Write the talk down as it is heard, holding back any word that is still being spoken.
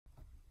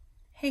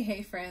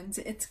Hey friends,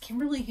 it's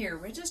Kimberly here,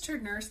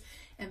 registered nurse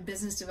and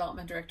business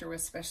development director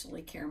with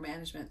Specialty Care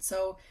Management.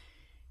 So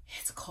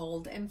it's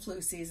cold and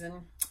flu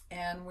season,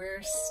 and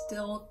we're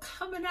still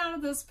coming out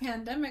of this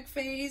pandemic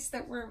phase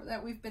that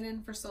we've been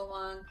in for so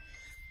long.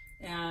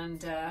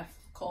 And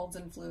colds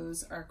and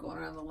flus are going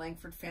around the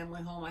Langford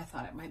family home. I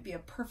thought it might be a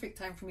perfect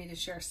time for me to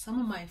share some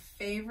of my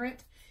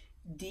favorite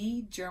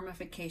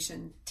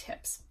de-germification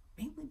tips,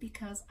 mainly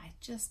because I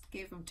just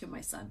gave them to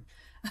my son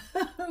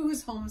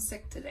who's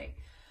homesick today.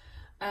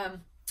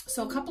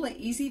 So a couple of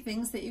easy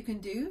things that you can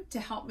do to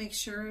help make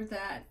sure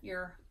that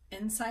your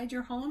inside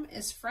your home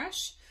is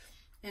fresh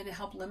and to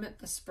help limit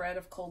the spread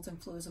of colds and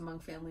flus among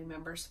family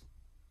members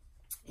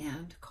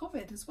and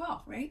COVID as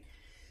well, right?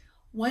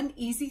 One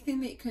easy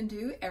thing that you can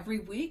do every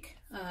week,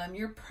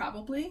 you're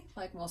probably,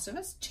 like most of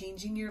us,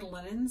 changing your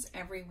linens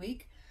every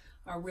week.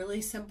 A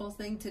really simple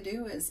thing to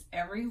do is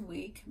every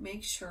week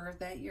make sure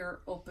that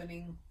you're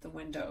opening the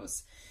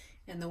windows.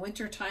 In the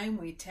winter time,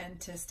 we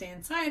tend to stay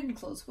inside and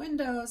close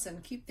windows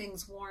and keep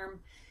things warm,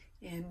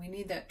 and we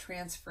need that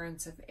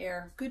transference of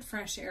air. Good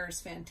fresh air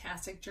is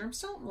fantastic. Germs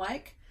don't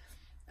like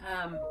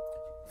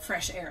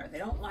fresh air. They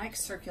don't like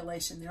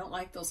circulation. They don't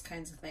like those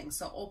kinds of things.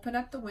 So open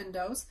up the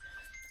windows.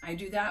 I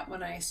do that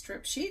when I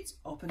strip sheets.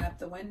 Open up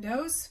the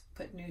windows,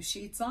 put new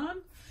sheets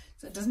on.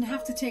 So it doesn't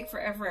have to take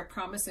forever. I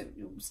promise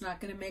it's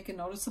not going to make a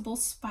noticeable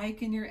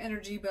spike in your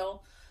energy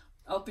bill.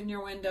 Open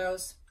your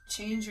windows.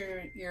 Change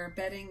your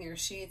bedding, your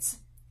sheets.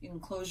 You can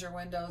close your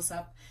windows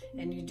up,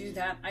 and you do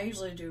that. I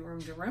usually do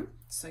room to room,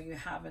 so you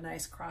have a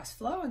nice cross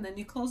flow, and then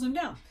you close them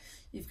down.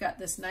 You've got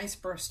this nice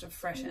burst of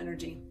fresh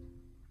energy.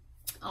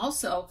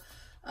 Also,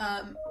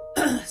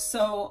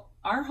 so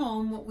our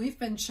home, we've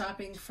been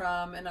shopping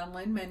from an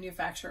online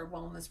manufacturer of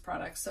wellness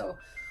products. So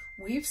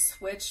we've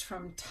switched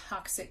from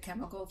toxic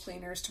chemical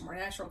cleaners to more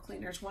natural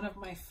cleaners. One of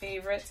my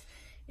favorites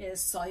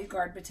is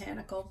Soluguard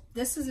Botanical.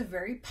 This is a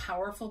very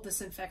powerful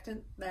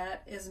disinfectant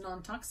that is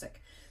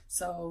non-toxic.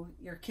 So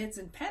your kids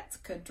and pets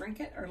could drink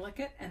it or lick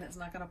it, and it's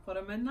not going to put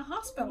them in the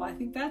hospital. I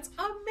think that's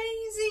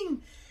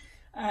amazing.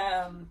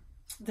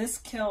 This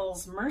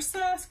kills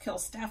MRSA,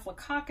 kills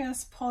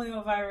Staphylococcus,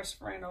 poliovirus,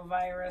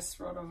 rhinovirus,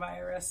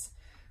 rotavirus,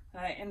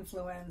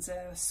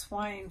 influenza,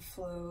 swine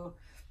flu,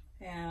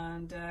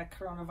 and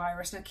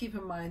coronavirus. Now keep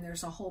in mind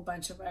there's a whole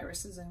bunch of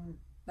viruses in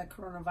the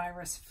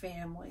coronavirus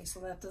family,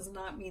 so that does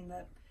not mean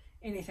that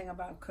anything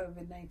about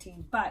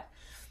COVID-19. But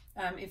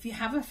if you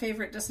have a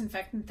favorite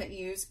disinfectant that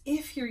you use,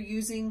 if you're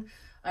using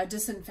a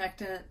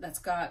disinfectant that's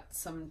got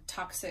some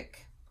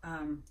toxic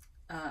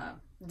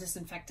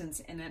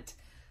disinfectants in it,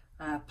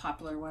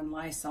 popular one,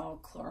 Lysol,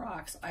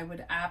 Clorox, I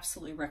would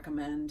absolutely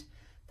recommend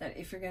that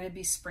if you're going to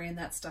be spraying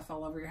that stuff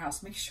all over your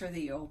house, make sure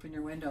that you open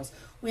your windows.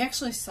 We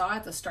actually saw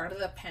at the start of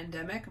the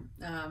pandemic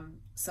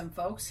some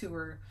folks who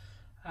were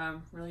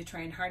really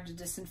trying hard to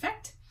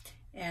disinfect,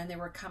 and they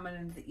were coming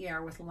into the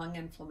ER with lung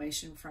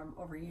inflammation from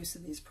overuse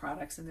of these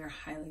products, and they're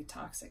highly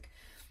toxic.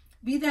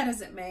 Be that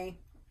as it may,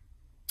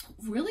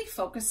 really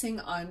focusing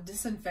on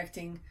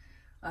disinfecting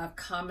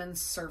common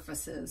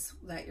surfaces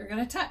that you're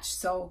going to touch.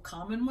 So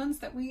common ones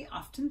that we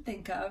often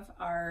think of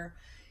are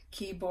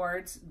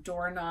keyboards,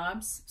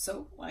 doorknobs.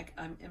 So like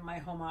I'm in my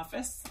home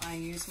office, I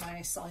use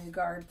my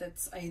Soluguard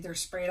that's either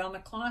sprayed on a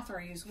cloth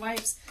or I use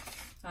wipes.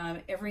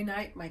 Every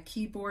night my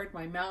keyboard,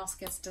 my mouse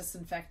gets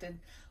disinfected.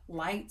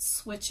 Lights,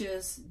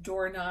 switches,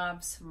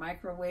 doorknobs,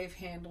 microwave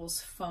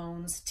handles,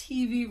 phones,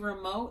 TV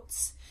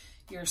remotes,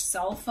 your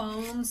cell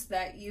phones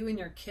that you and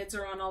your kids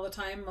are on all the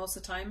time. Most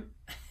of the time,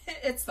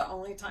 it's the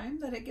only time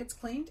that it gets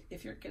cleaned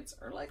if your kids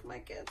are like my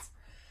kids.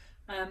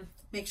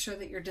 Make sure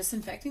that you're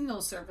disinfecting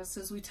those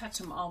surfaces. We touch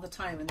them all the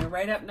time, and they're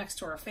right up next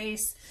to our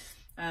face.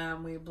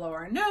 We blow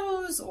our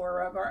nose or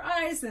rub our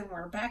eyes, and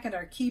we're back at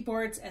our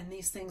keyboards, and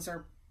these things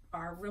are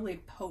really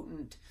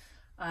potent,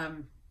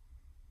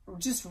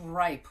 just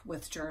ripe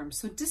with germs.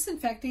 So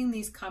disinfecting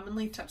these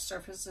commonly touched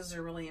surfaces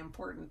are really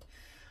important.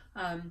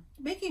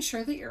 Making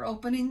sure that you're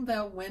opening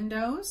the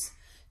windows,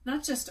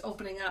 not just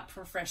opening up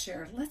for fresh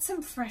air. Let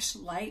some fresh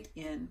light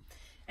in.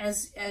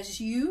 As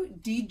you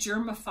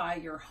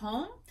de-germify your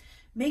home,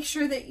 make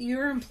sure that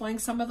you're employing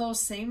some of those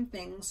same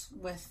things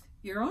with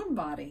your own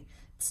body.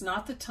 It's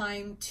not the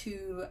time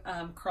to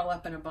curl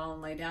up in a ball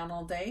and lay down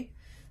all day.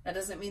 That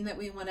doesn't mean that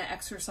we want to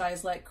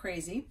exercise like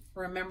crazy.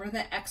 Remember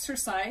that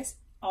exercise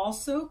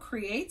also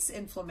creates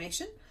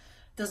inflammation.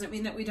 Doesn't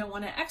mean that we don't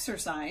want to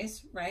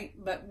exercise, right?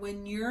 But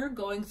when you're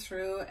going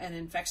through an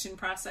infection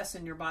process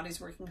and your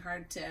body's working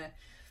hard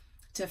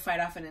to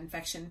fight off an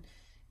infection,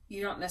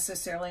 you don't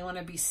necessarily want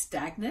to be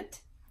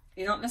stagnant.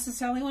 You don't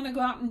necessarily want to go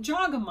out and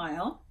jog a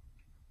mile.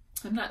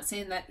 I'm not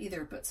saying that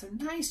either, but some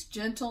nice,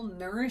 gentle,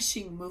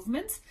 nourishing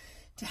movements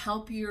to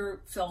help you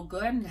feel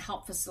good and to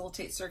help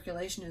facilitate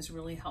circulation is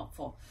really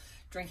helpful.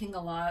 Drinking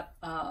a lot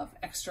of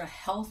extra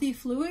healthy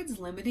fluids,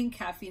 limiting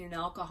caffeine and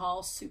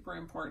alcohol, super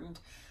important,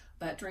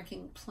 but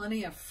drinking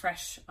plenty of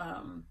fresh,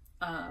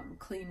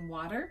 clean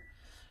water,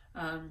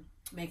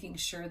 making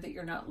sure that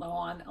you're not low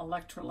on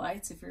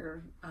electrolytes. If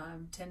you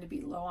tend to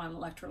be low on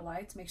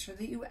electrolytes, make sure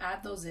that you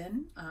add those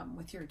in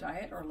with your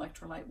diet or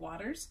electrolyte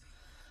waters.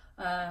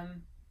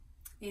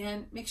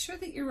 And make sure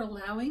that you're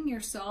allowing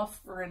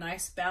yourself for a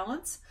nice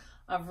balance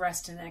of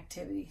rest and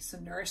activity. So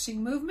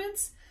nourishing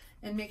movements,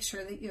 and make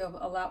sure that you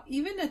allow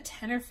even a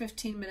 10 or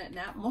 15 minute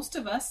nap.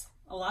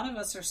 A lot of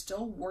us are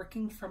still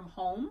working from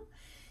home.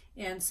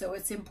 And so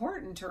it's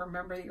important to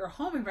remember that your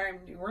home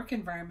environment, your work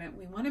environment,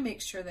 we want to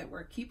make sure that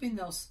we're keeping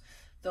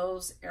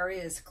those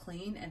areas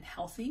clean and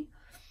healthy,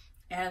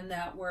 and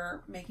that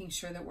we're making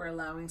sure that we're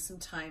allowing some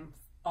time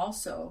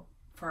also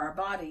for our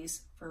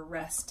bodies for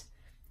rest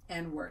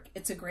and work.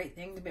 It's a great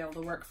thing to be able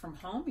to work from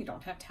home. You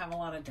don't have to have a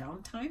lot of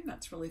downtime.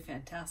 That's really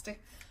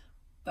fantastic.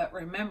 But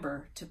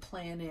remember to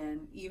plan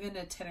in even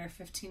a 10 or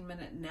 15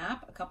 minute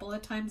nap a couple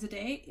of times a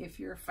day. If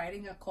you're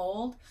fighting a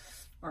cold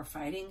or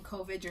fighting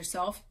COVID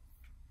yourself,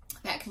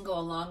 that can go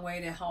a long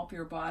way to help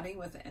your body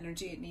with the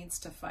energy it needs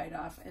to fight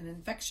off an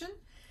infection,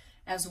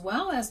 as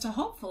well as to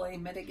hopefully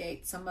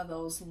mitigate some of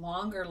those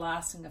longer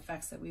lasting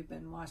effects that we've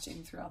been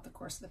watching throughout the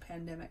course of the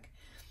pandemic.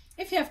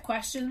 If you have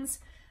questions,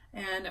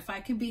 and if I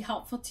can be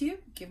helpful to you,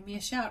 give me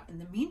a shout. In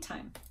the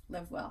meantime,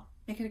 live well.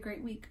 Make it a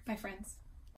great week. Bye, friends.